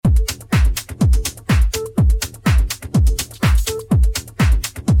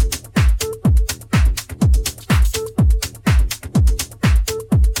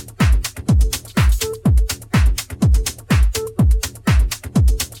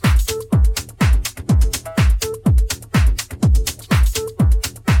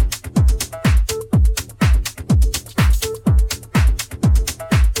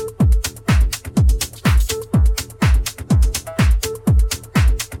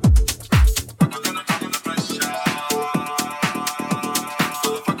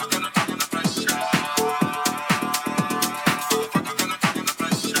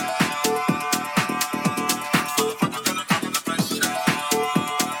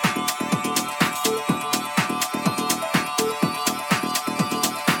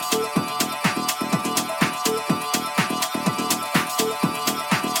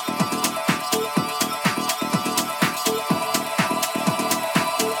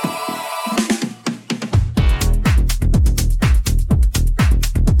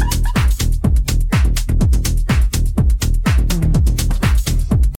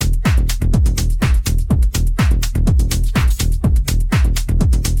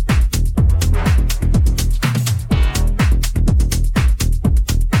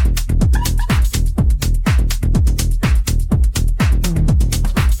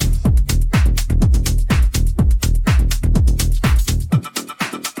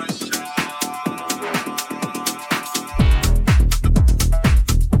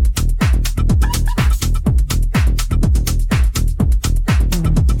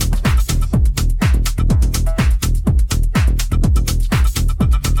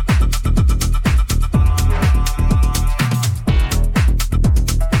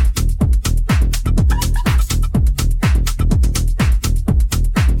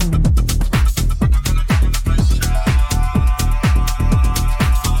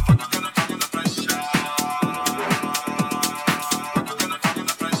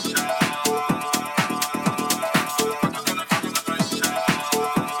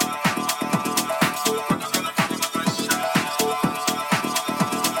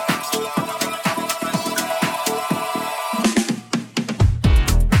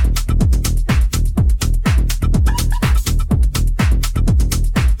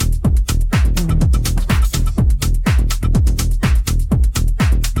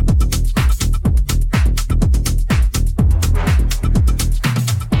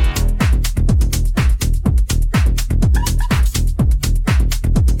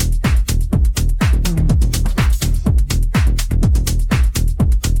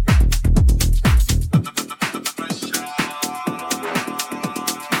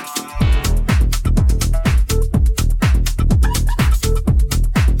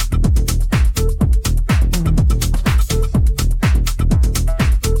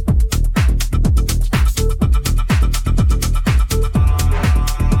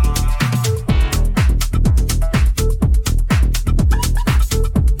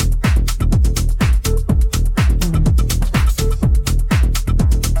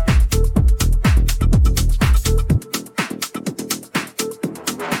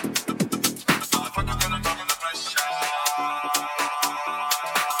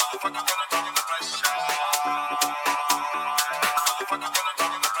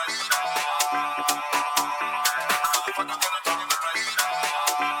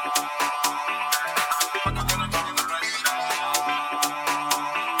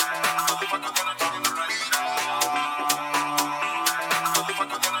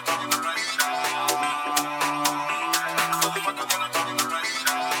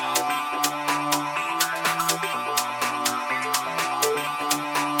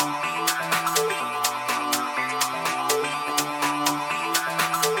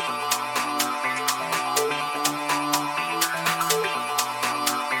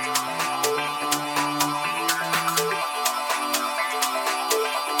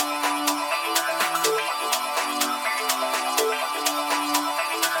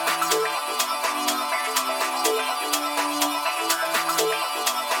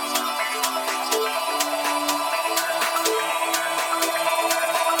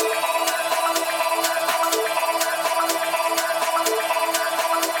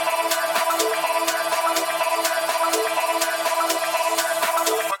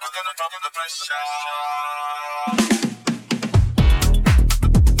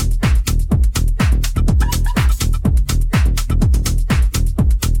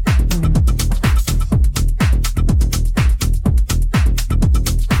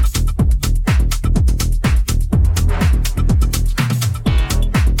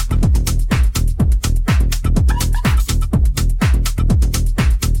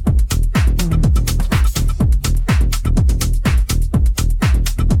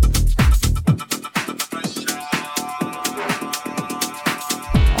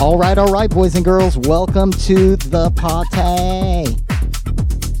All right, boys and girls, welcome to the party.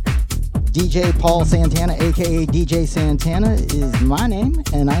 DJ Paul Santana, aka DJ Santana, is my name,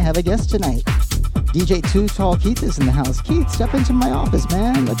 and I have a guest tonight. DJ Too Tall Keith is in the house. Keith, step into my office,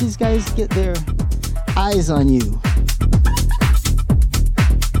 man. Let these guys get their eyes on you.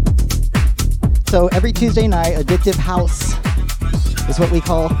 So every Tuesday night, Addictive House is what we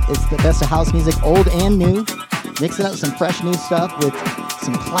call. It's the best of house music, old and new. Mixing up some fresh new stuff with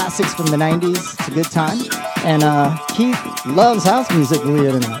some classics from the 90s. It's a good time. And Keith loves house music,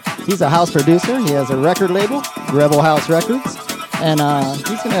 believe it or not. He's a house producer. He has a record label, Rebel House Records. And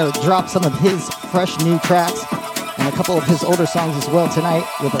he's going to drop some of his fresh new tracks and a couple of his older songs as well tonight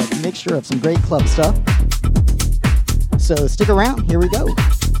with a mixture of some great club stuff. So stick around. Here we go.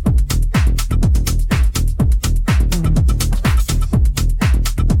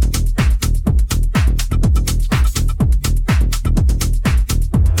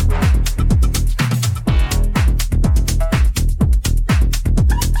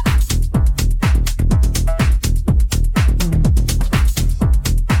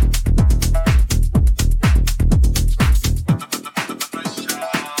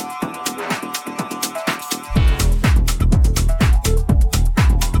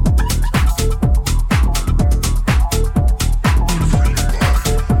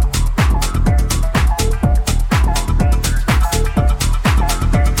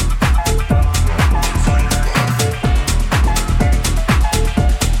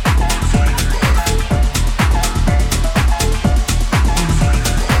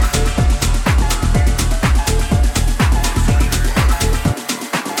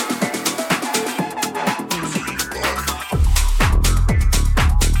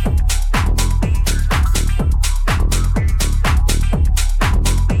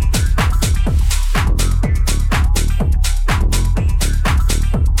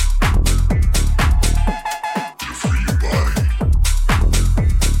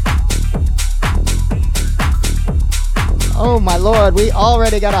 Lord, we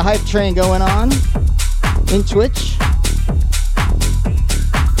already got a hype train going on in Twitch.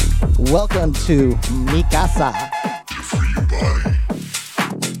 Welcome to Mikasa.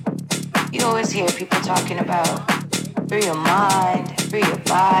 You always hear people talking about free your mind, free your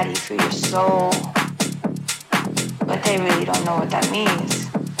body, free your soul, but they really don't know what that means.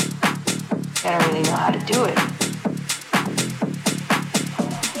 They don't really know how to do it.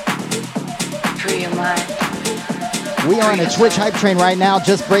 Free your mind. We are on a Twitch hype train right now,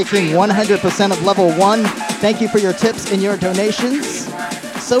 just breaking 100% of level 1. Thank you for your tips and your donations.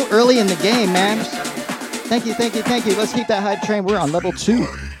 So early in the game, man. Thank you, thank you, thank you. Let's keep that hype train. We're on level 2.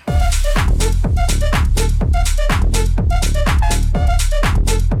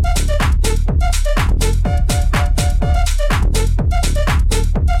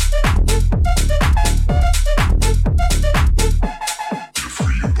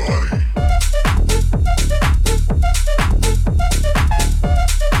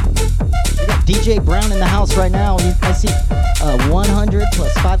 DJ Brown in the house right now. I see 100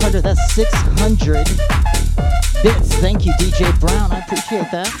 plus 500. That's 600 bits. Thank you, DJ Brown. I appreciate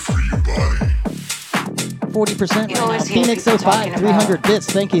that. 40% right now. Phoenix 05, 300 bits.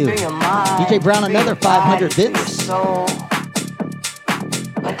 Thank you. DJ Brown, another 500 bits.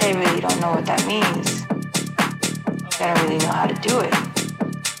 But they really don't know what that means. They don't really know how to do it.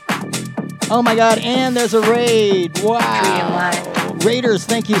 Oh my God, and there's a raid. Wow. Raiders,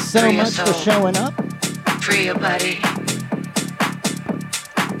 thank you so much for showing up. Free your body.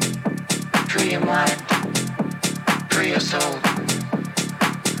 Free your mind. Free your soul.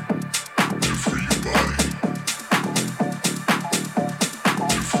 Free your body.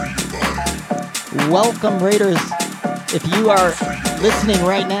 Free your body. Welcome, Raiders. If you are listening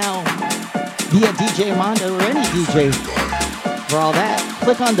right now via DJ Mondo or any DJ, for all that,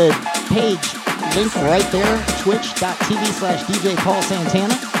 click on the page link right there, twitch.tv/DJ Paul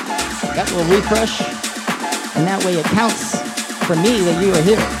Santana. That will refresh, and that way it counts for me that you are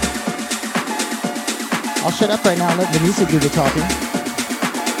here. I'll shut up right now and let the music do the talking.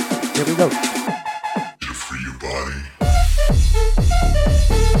 Here we go. Free your body.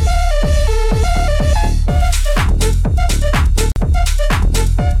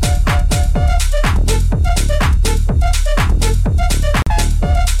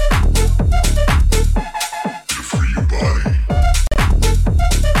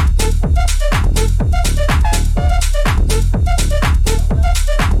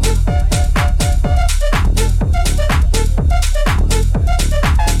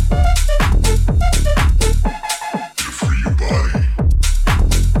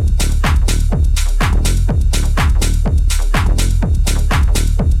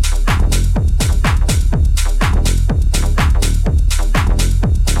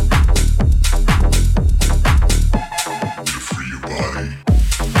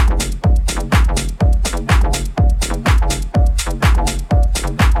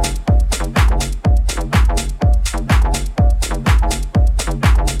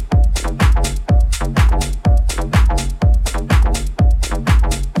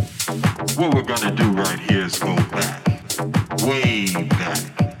 What we're gonna do right here is go back, way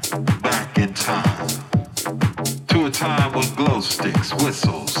back in time, to a time when glow sticks,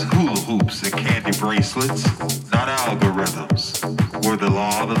 whistles, hula hoops, and candy bracelets, not algorithms, were the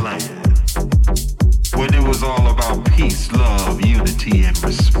law of the land. When it was all about peace, love, unity, and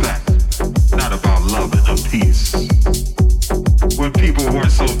respect, not about loving a peace. When people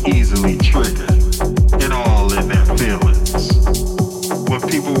weren't so easily triggered and all in their feelings. When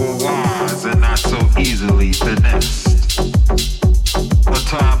people were wise and not so easily finessed. A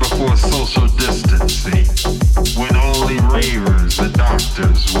time before social distancing, when only ravers and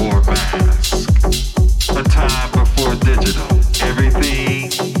doctors wore masks. A time before digital,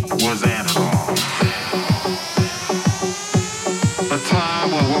 everything was analog. A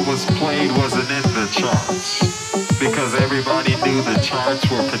time when what was played wasn't in the charts, because everybody knew the charts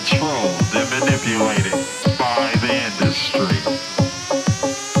were controlled and manipulated by the industry.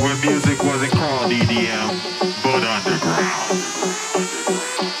 Where music wasn't called EDM, but underground.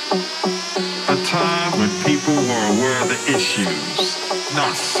 A time when people were aware of the issues,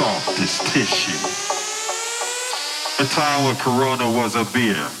 not soft as tissue. A time when Corona was a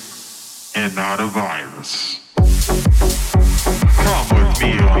beer and not a virus. Come with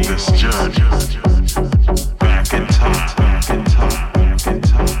me on this journey. Back in time, back in time, back in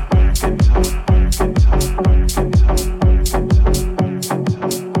time, back in time, back in time.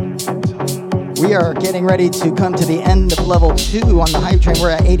 We are getting ready to come to the end of level 2 on the hype train.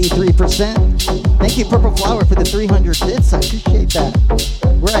 We're at 83%. Thank you, Purple Flower, for the 300 bits. I appreciate that.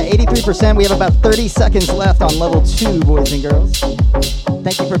 We're at 83%. We have about 30 seconds left on level 2, boys and girls.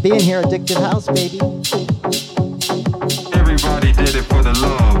 Thank you for being here, Addictive House, baby. Everybody did it for the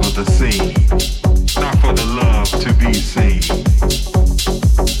love of the scene, not for the love to be seen.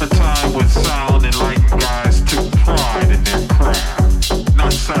 A time when sound and lighting guys took pride in their craft,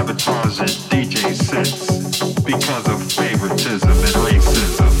 not sabotaging DJ sets because of favoritism and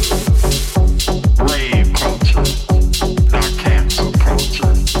racism. Rave culture, not cancel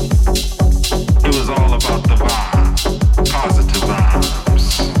culture. It was all about the vibe, positive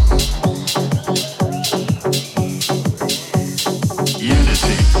vibes.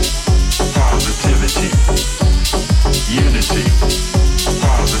 Unity, positivity. Unity,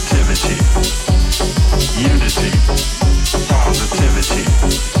 positivity. Unity, positivity.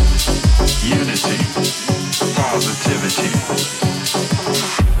 Unity, positivity.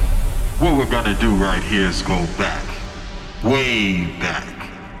 What we're gonna do right here is go back, way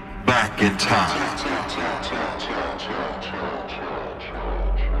back in time.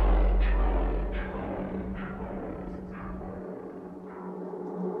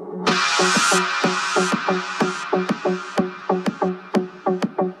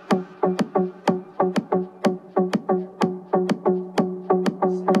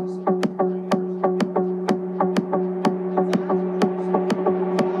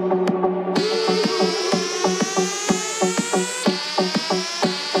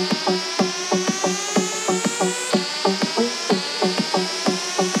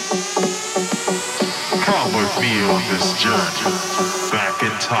 Come with me on this journey, back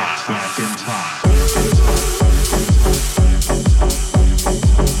in time, back in time.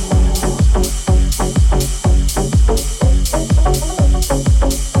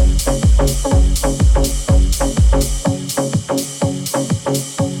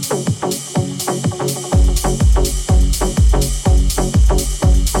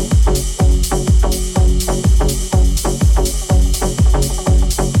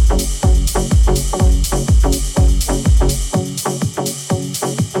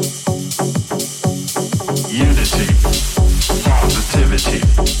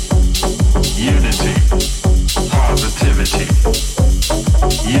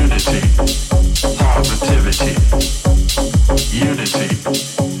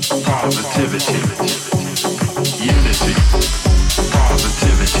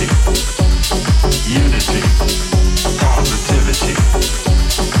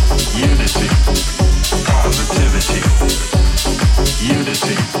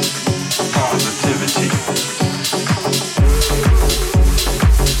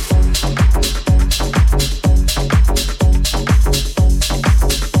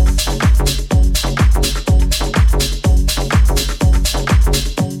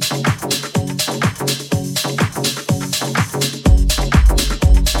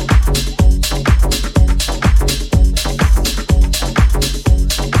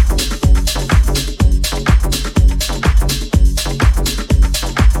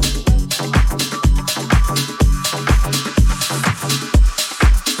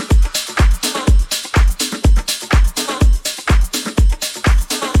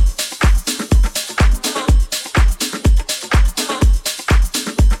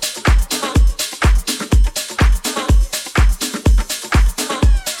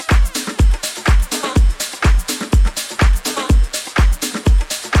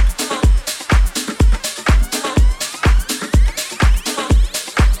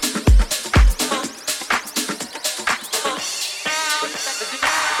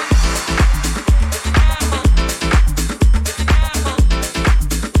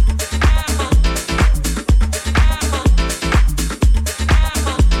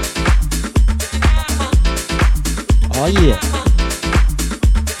 yeah.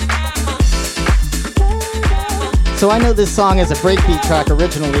 So I know this song is a breakbeat track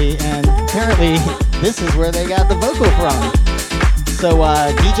originally, and apparently this is where they got the vocal from. So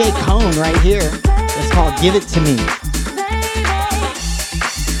DJ Cone right here, it's called Give It To Me.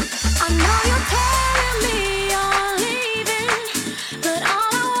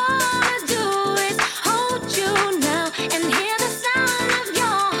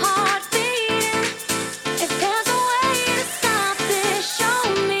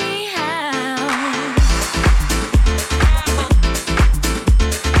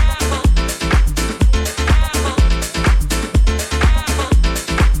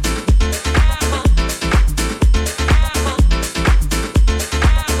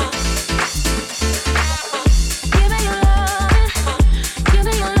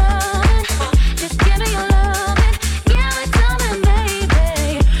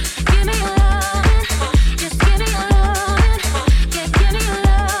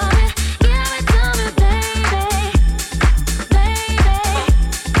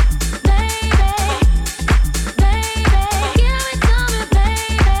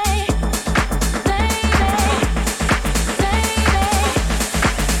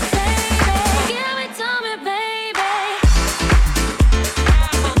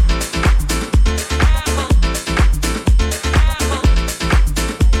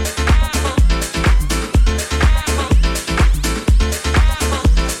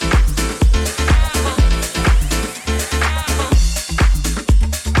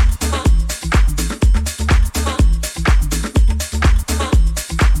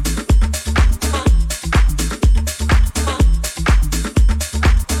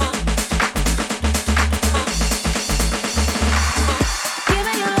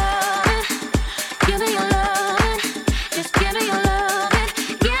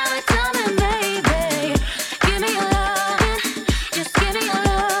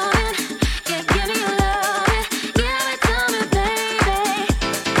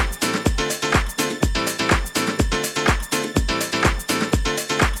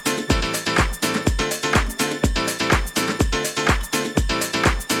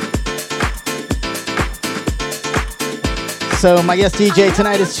 So my guest DJ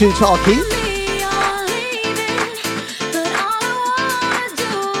tonight is Too Tall Keith.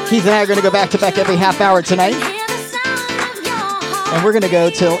 Keith and I are going to go back to back every half hour tonight. And we're going to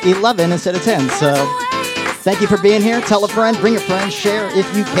go till 11 instead of 10. So thank you for being here. Tell a friend, bring a friend, share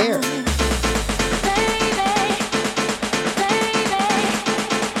if you care.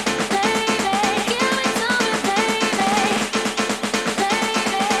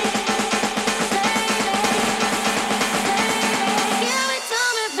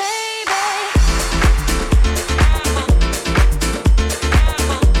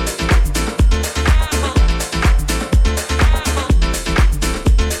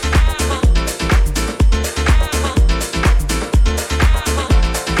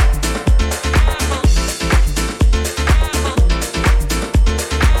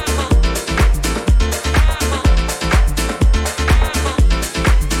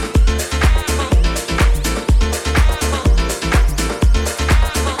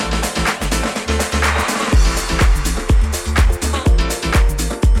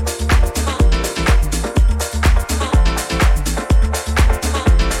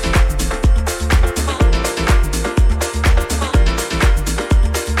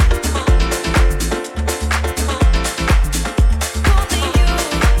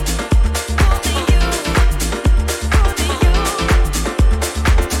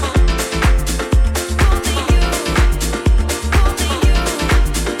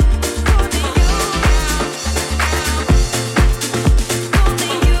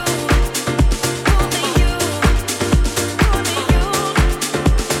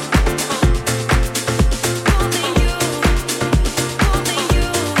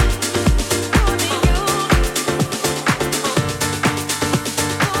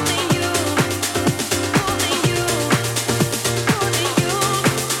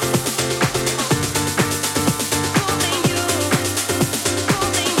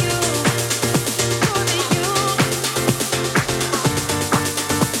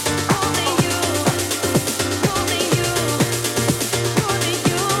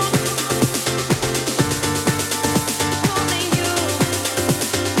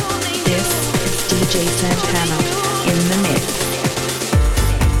 DJ Santana in the mix.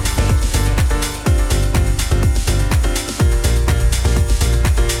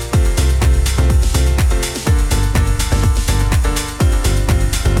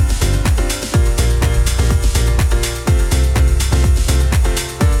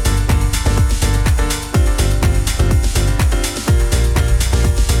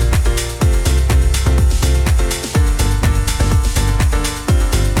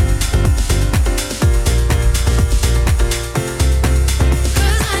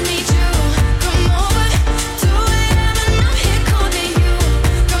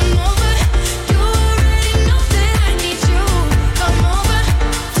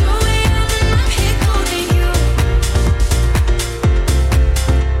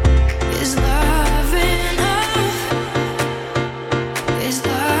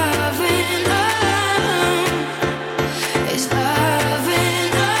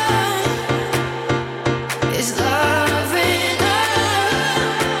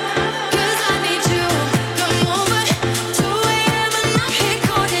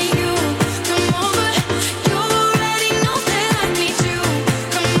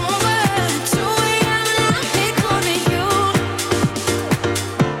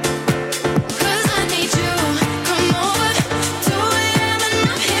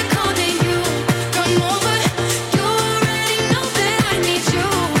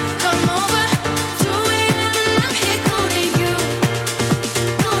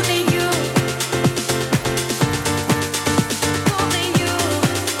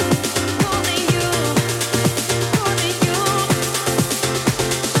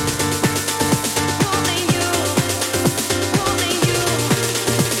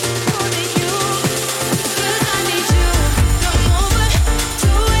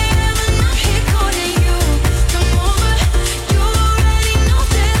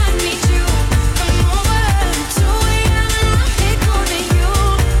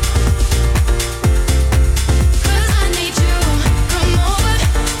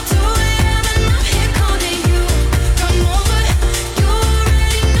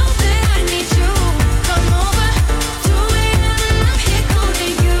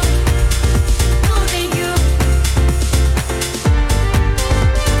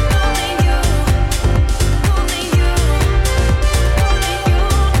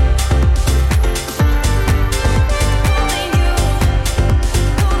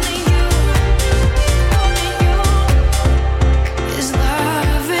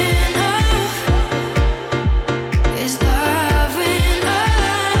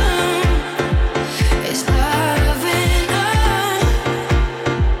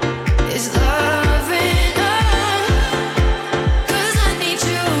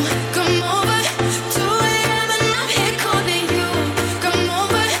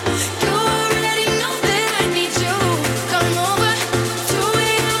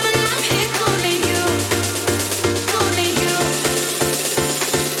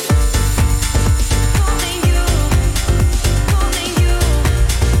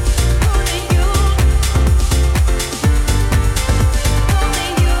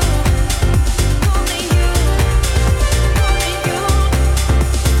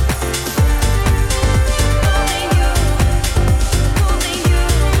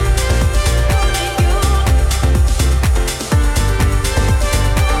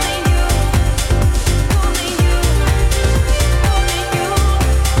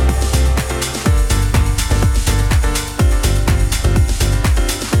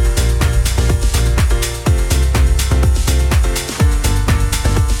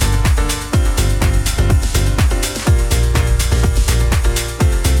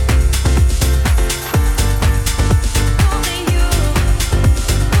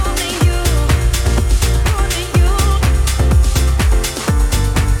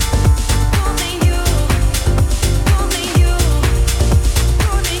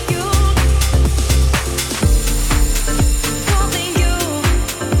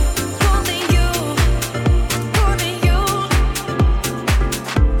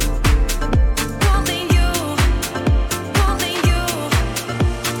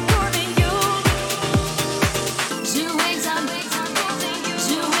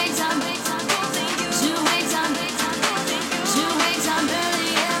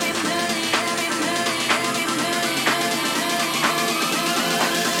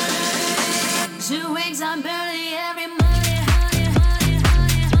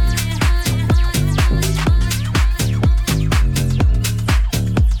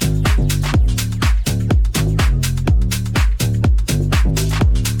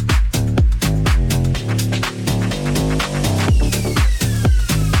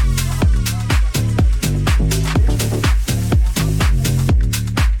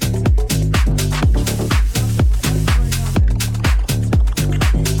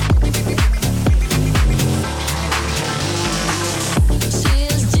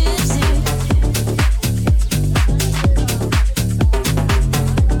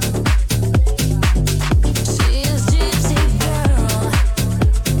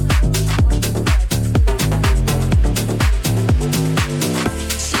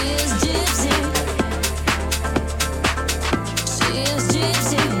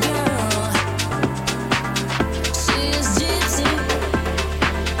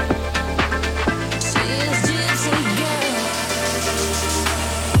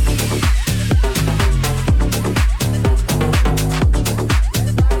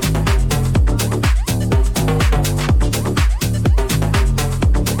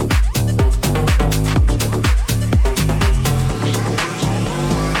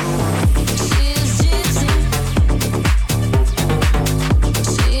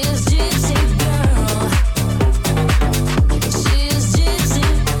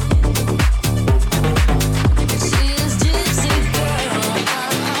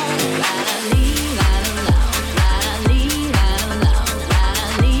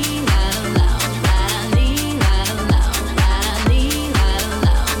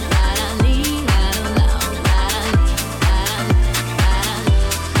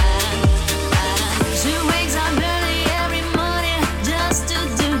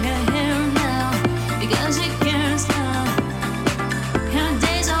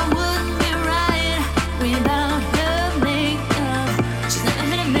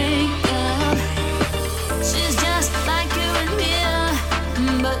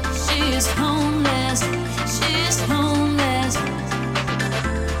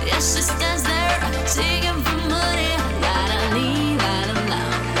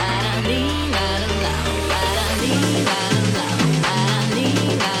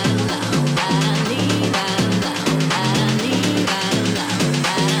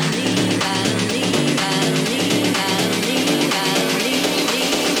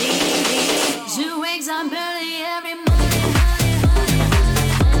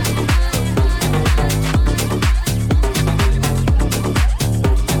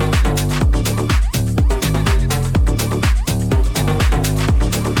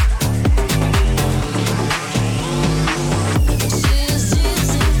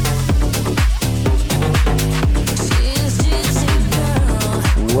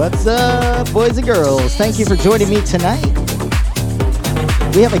 What's up, boys and girls? Thank you for joining me tonight.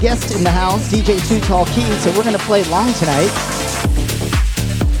 We have a guest in the house, DJ Too Tall Key, so we're going to play long tonight.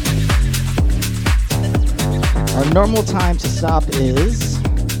 Our normal time to stop is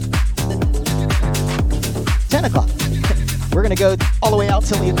 10 o'clock. We're going to go all the way out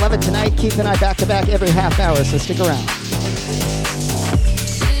till 11 tonight. Keith and I back-to-back every half hour, so stick around.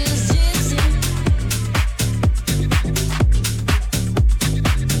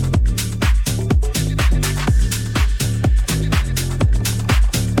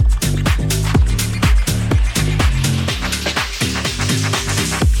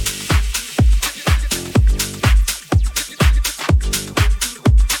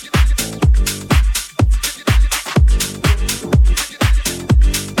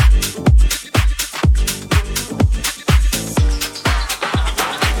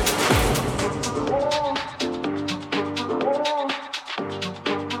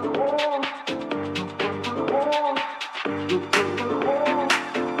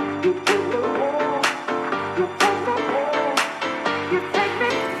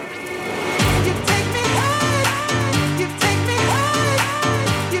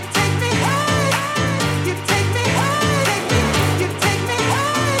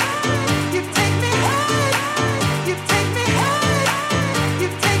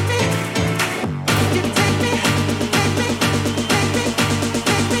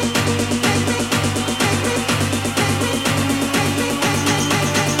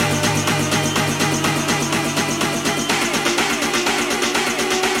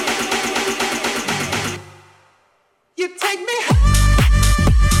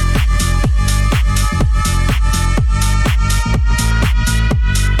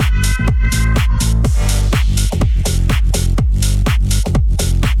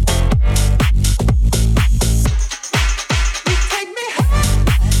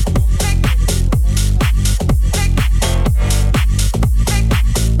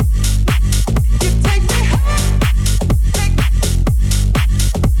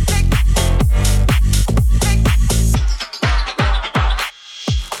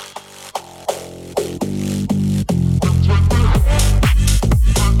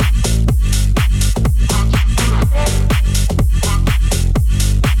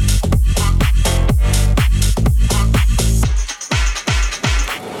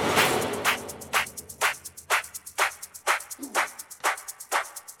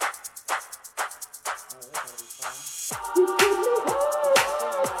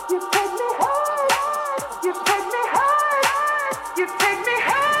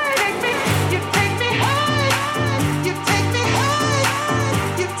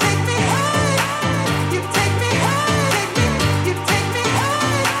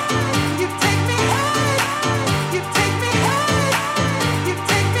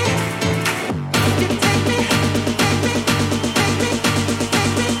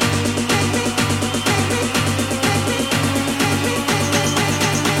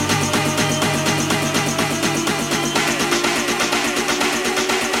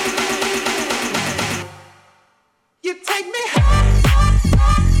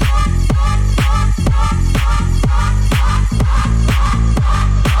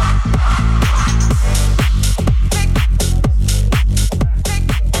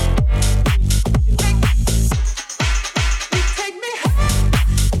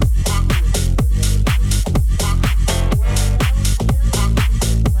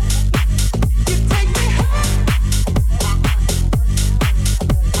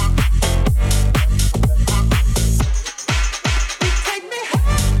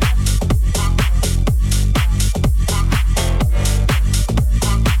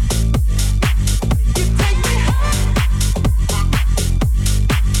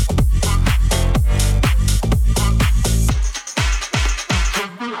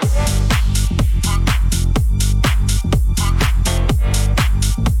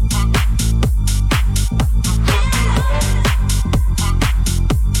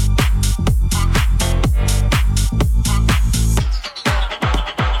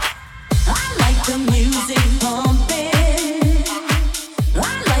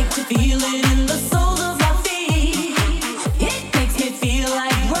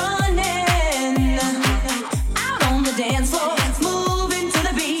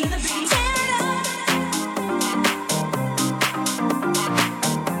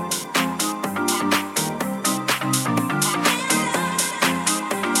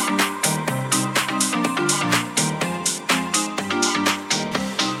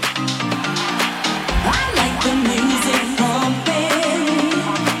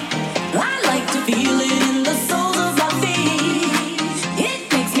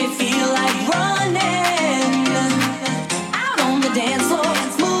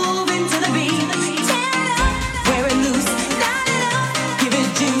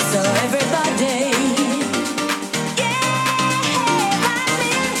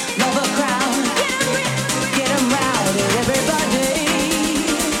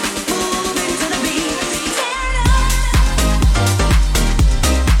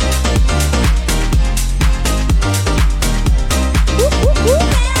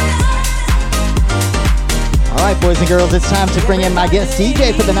 boys and girls, it's time to bring in my guest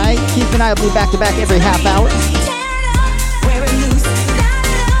DJ for the night. Keith and I will be back to back every half hour.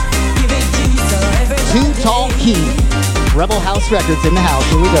 Too Tall Keith, Rebel House Records in the house.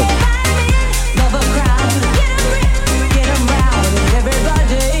 Here we go.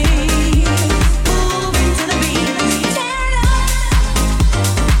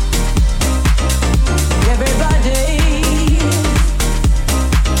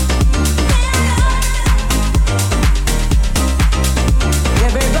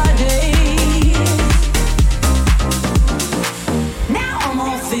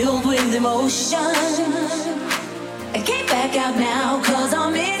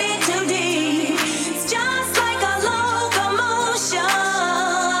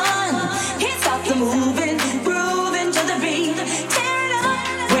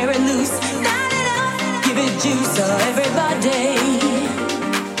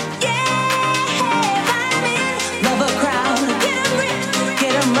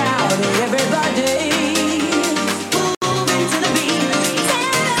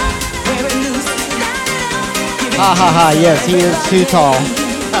 Ha ha ha, yes, he is too tall.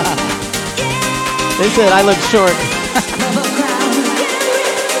 They said I look short.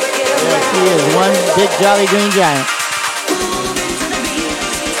 Yes, he is one big jolly green giant.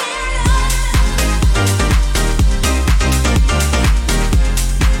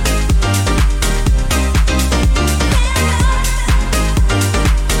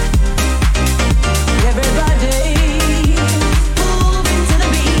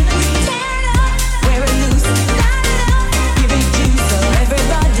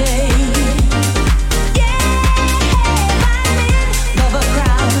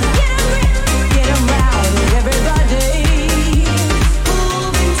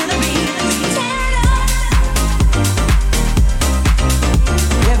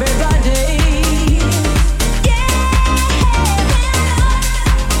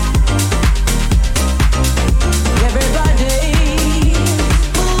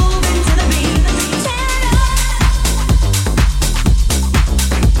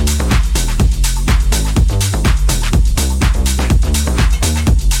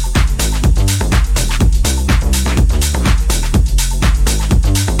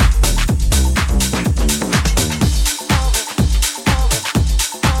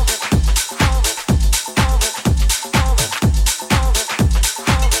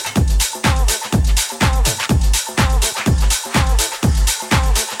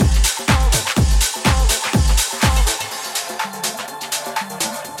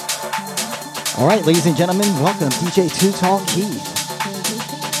 Ladies and gentlemen, welcome DJ Too Tall Keith.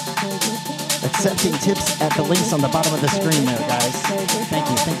 Accepting tips at the links on the bottom of the screen there, guys. Thank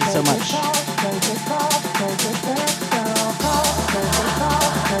you so much.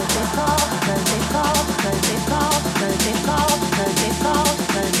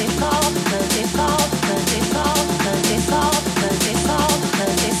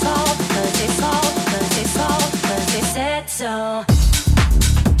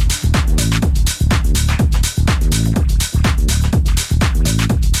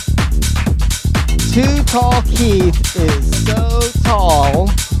 Too Tall Keith is so tall.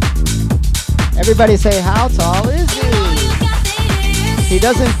 Everybody say, how tall is he? He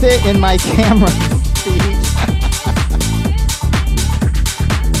doesn't fit in my camera feed.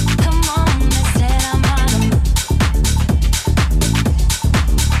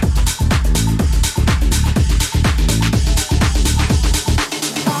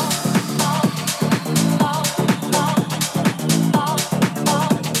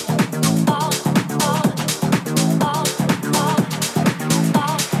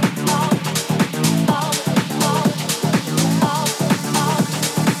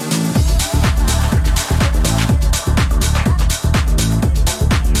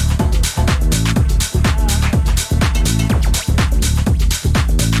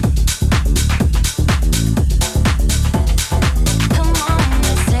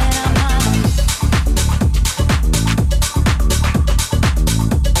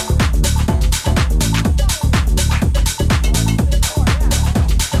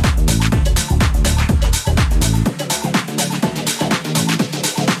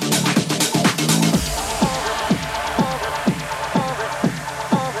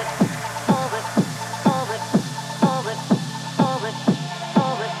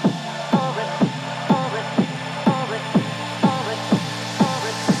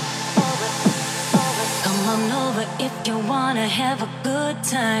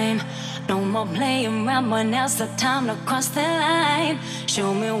 Now's the time to cross the line.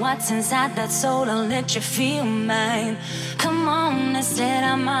 Show me what's inside that soul and let you feel mine. Come Come on, let's let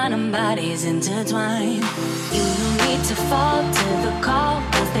our mind and bodies intertwine. You don't need to fall to the call,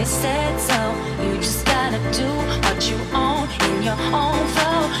 cause they said so. You just gotta do what you own in your own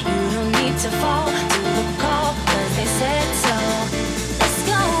flow. You don't need to fall to the call, cause they said so. Let's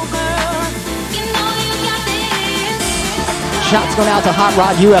go, girl. You know you got this. Shouts going out to Hot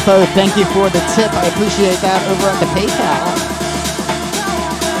Rod UFO. Thank you for the tip. I appreciate that over at the PayPal.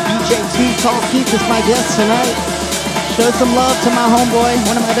 DJ Too Tall Keith is my guest tonight. Show some love to my homeboy,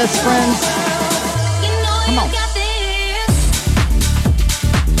 one of my best friends. Come on.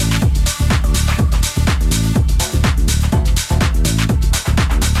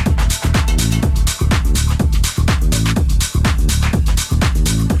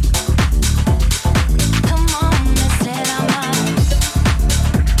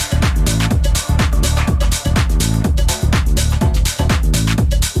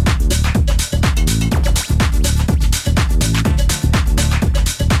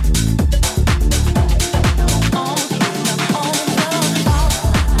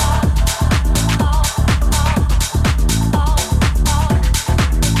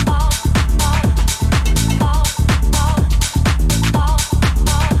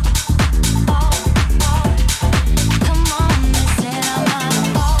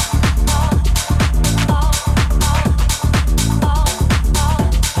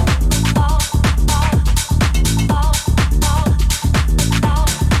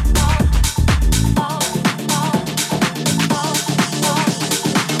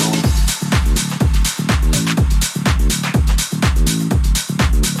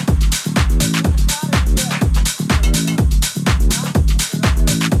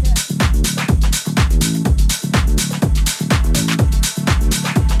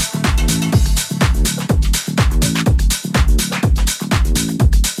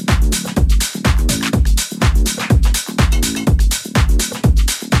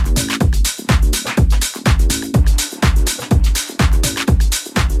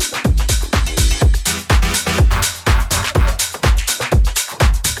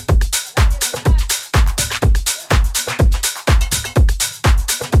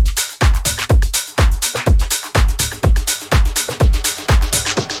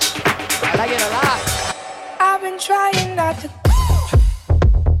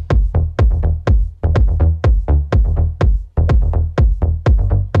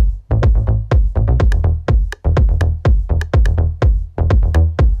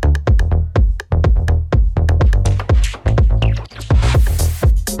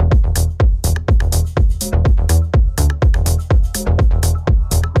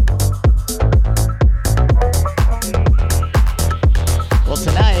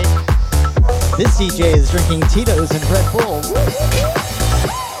 DJ is drinking Tito's and Red Bull.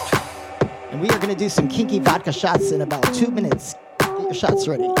 And we are going to do some kinky vodka shots in about 2 minutes. Get your shots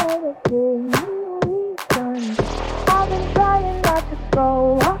ready. I've been trying not to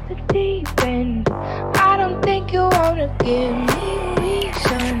go off the deep end. I don't think you wanna give me a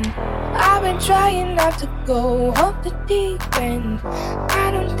reason. I've been trying not to go off the deep end. I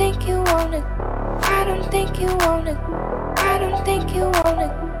don't think you wanna. I don't think you wanna. I don't think you wanna.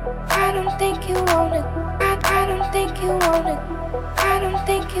 I don't think you wanna. I don't think you wanna. I don't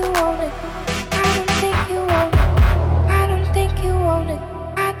think you wanna. I don't think you wanna. I don't think you wanna.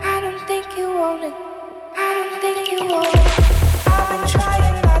 I don't think you wanna. I don't think you wanna. I've been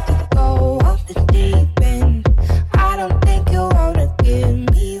trying not to go off the deep end. I don't think you wanna give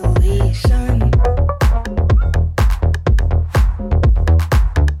me a reason.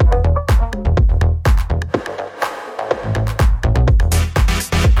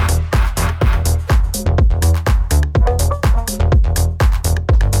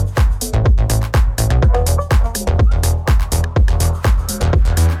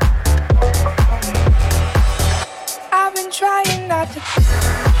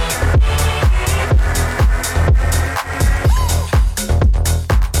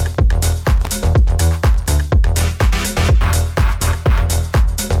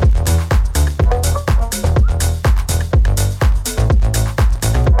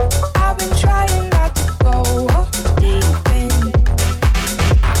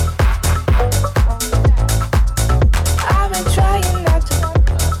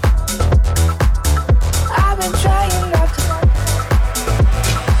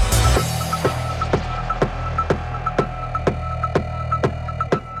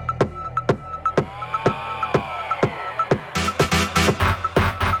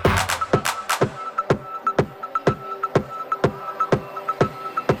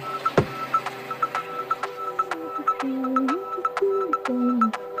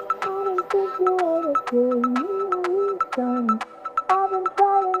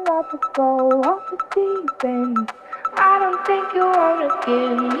 to go off the deep end. I don't think you wanna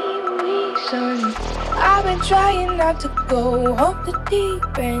give me a reason. I've been trying not to go off the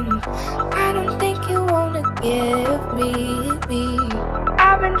deep end. I don't think you wanna give me.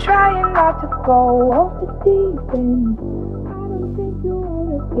 I've been trying not to go off the deep end. I don't think you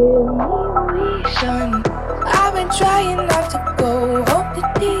wanna give me a reason. I've been trying not to go off the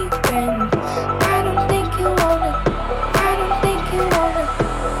deep end. I don't think you wanna. I don't think you wanna.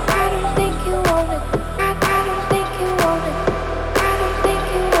 I don't think you wanna. I don't think you wanna. I don't think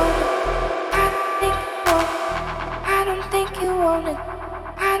you wanna. I don't think you wanna.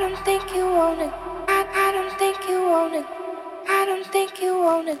 I don't think you wanna. I don't think you wanna. I don't think you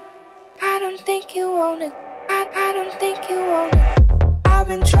wanna. I don't think you wanna. I don't think you wanna. I've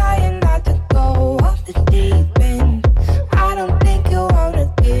been trying not to go off the deep end. I don't think you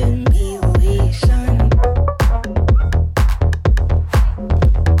wanna give me a reason.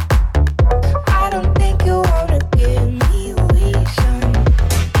 I don't think you wanna give me a reason.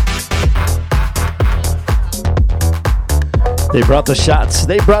 They brought the shots.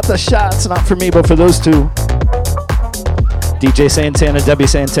 They brought the shots. Not for me, but for those two. DJ Santana, W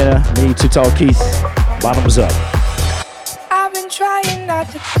Santana, me, Too Tall Keith. Bottoms up. I've been trying not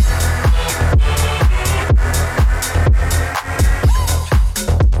to.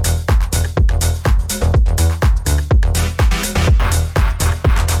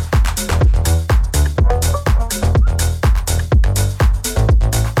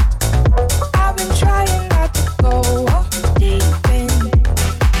 I've been trying not to go off the deep end.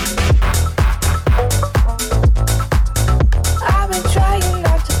 I've been trying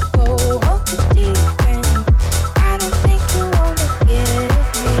not to go off the deep end. I don't think you wanna give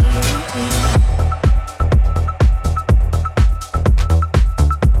me.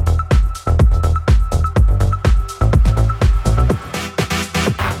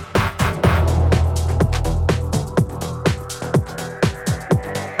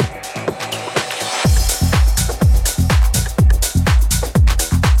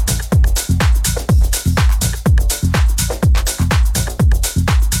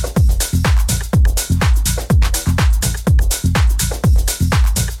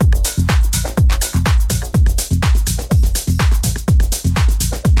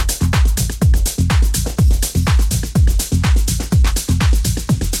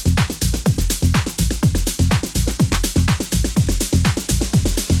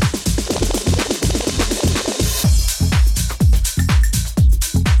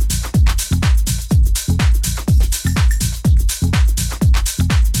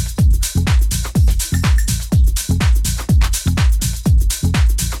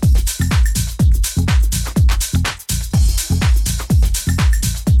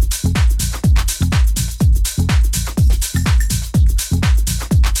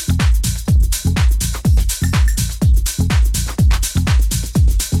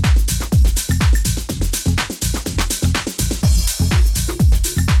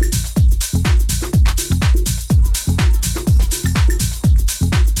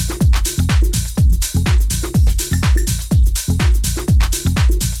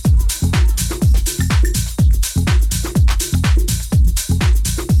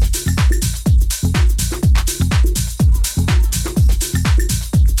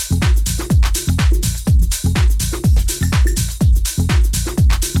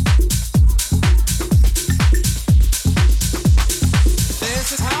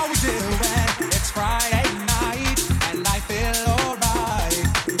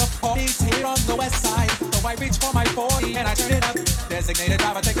 Designated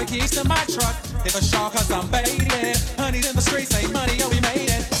driver, take the keys to my truck. Hit the shawl cause I'm faded. Honey's in the streets, say money, oh we made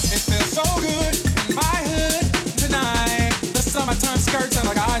it. It feels so good in my hood tonight. The summertime skirts and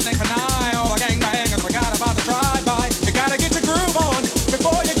the guys ain't deny. All the gangbangers forgot about the drive-by. You gotta get your groove on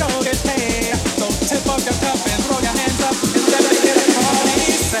before you go get paid. So tip up your cup and throw your hands up and let me get it all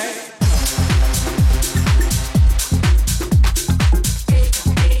easy.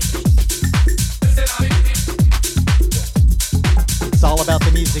 It's all about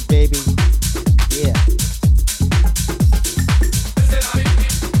the music, baby. Yeah.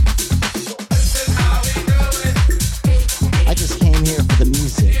 I just came here for the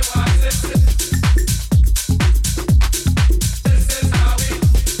music.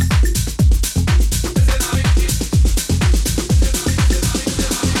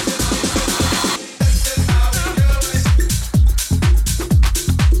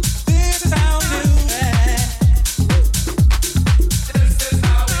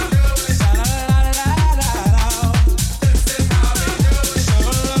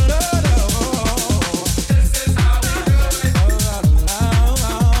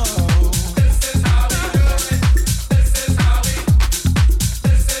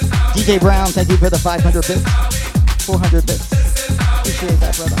 DJ Brown, thank you for the 500 bits. 400 bits. Appreciate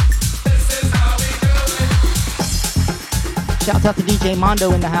that, brother. Shouts out to DJ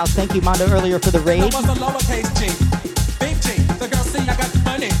Mondo in the house. Thank you, Mondo, earlier for the raid.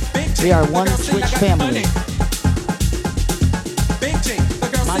 We are one Switch family.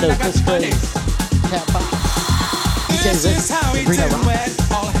 Mondo, Chris Graves, Cat Fox, DJ Rick, Sabrina Rocks,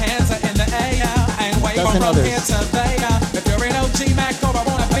 dozen others. If you're an OG Mac or I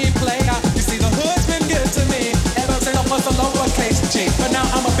wanna be player, you see the hood's been good to me ever since I was a lowercase G. But now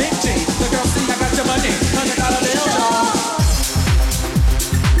I'm a big G. The girls see I got your money, $100 bills.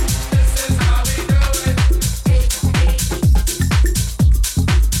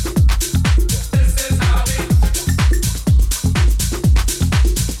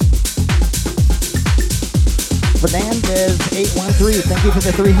 Fernandez 813, thank you for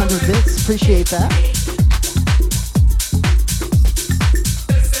the 300 bits. Appreciate that.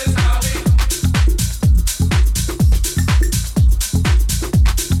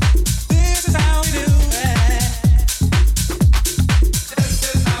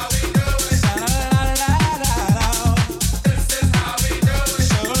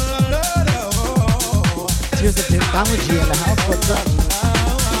 Here's the technology in the house. What's up?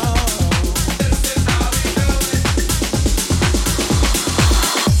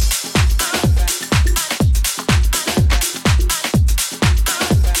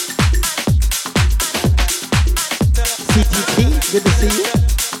 Good to see you.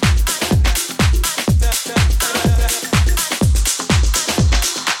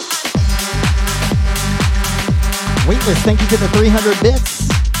 Weightless, thank you for the 300 bits.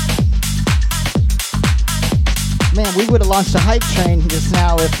 Man, we would have launched a hype train just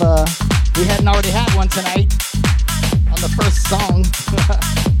now if we hadn't already had one tonight on the first song.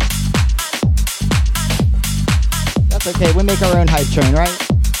 That's okay, we make our own hype train, right?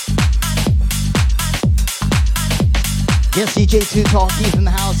 Yes, DJ Too Tall, Keith in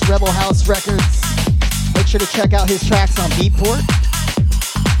the house, Rebel House Records. Make sure to check out his tracks on Beatport.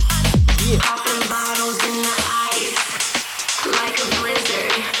 Yeah. Popping bottles in the ice, like a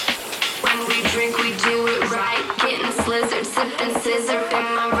blizzard. When we drink, we do it right. Getting slizzard, sipping scissor.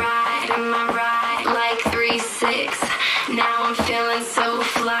 Am I right? Like 3-6. Now I'm feeling so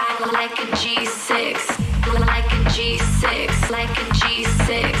fly, like a G6. Like a G6, like a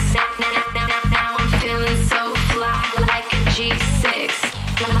G6. Now I'm feeling so fly, like a G6.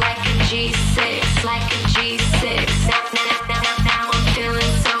 Like a G6, like a G6. Now I'm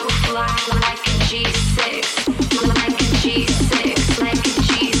feeling so fly, like a G6. Like a G6, like a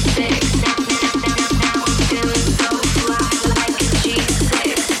G6. Now I'm feeling so fly, like a G6.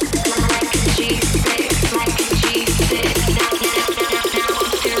 Like a G6, like a G6. Now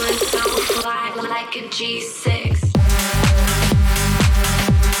I'm feeling so fly, like a G6.